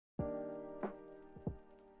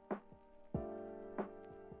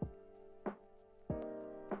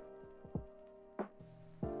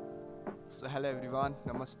So hello everyone,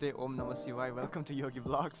 namaste, om namah shivaya, welcome to Yogi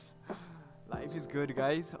Vlogs. Life is good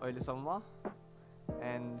guys, अहिले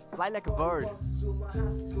and fly like a bird.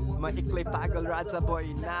 म एक्लै पागल राजा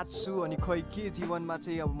भई नाच्छु अनि खै के जीवनमा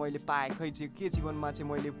चाहिँ अब मैले पाएँ, खै के जीवनमा चाहिँ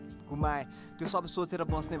मैले गुमाएँ, त्यो सब सोचेर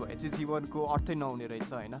बस्ने भए चाहिँ जीवनको अर्थै नहुने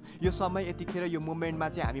रहेछ हैन। यो समय यतिखेर यो मोमेन्टमा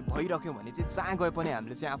चाहिँ हामी भइराख्यौँ भने चाहिँ जहाँ गए पनि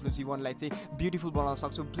हामीले चाहिँ आफ्नो जीवनलाई चाहिँ ब्युटिफुल बनाउन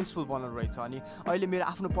सक्छौँ, ब्लिसफुल बनाउनु रहेछ। अनि अहिले मेरो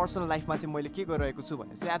आफ्नो पर्सनल लाइफमा चाहिँ मैले के गरिरहेको छु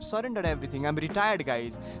भने चाहिँ I have सरेन्डर्ड everything, I am retired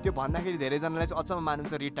guys. त्यो भन्दाखेरि धेरैजनालाई चाहिँ अचम्म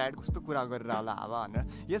मानुहुन्छ, रिटायर्ड कस्तो कुरा गरेर होला अब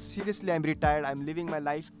भनेर। यस seriously I am retired, I am living my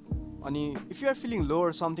life. अनि if you are feeling low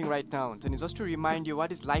or something right now, then just to remind you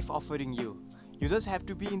what is life offering you. You just have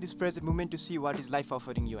to be in this present moment to see what is life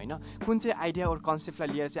offering you, हैन? कुन चाहिँ idea और कन्सेप्टलाई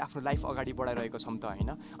लिएर चाहिँ आफ्नो life अगाडि बढाइरहेको छौँ त,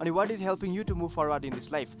 हैन? अनि what is helping you to move forward in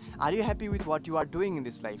this life? Are you happy with what you are doing in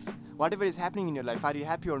this life? Whatever is happening in your life, are you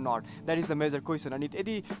happy or not? That is the major question. अनि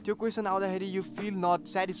यदि त्यो question आउँदाखेरि you feel not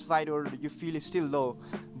satisfied or you feel still low,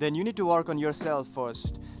 then you need to work on yourself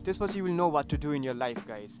first. त्यसपछि you will know what to do in your life,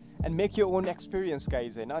 guys. And make your own experience,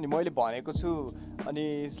 guys, हैन? अनि मैले भनेको छु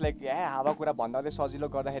अनि it's like हावा कुरा भन्दा सजिलो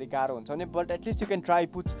गर्दाखेरि गाह्रो हुन्छ नि, but at least you can try.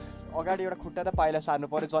 Put अगाडि एउटा खुट्टा त पाइला सार्नु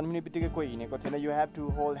पर्यो, जन्मिने बित्तिकै कोही हिँडेको थिएन. You have to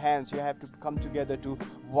hold hands, you have to come together to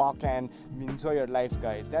walk and enjoy your life,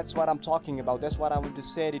 guys. That's what I'm talking about. That's what I want to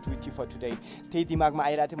share it with you for today. त्यही दिमागमा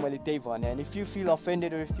आइरहेको थियो, मैले त्यही भने. And if you feel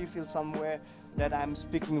offended or if you feel somewhere that I'm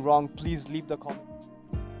speaking wrong, please leave the comment.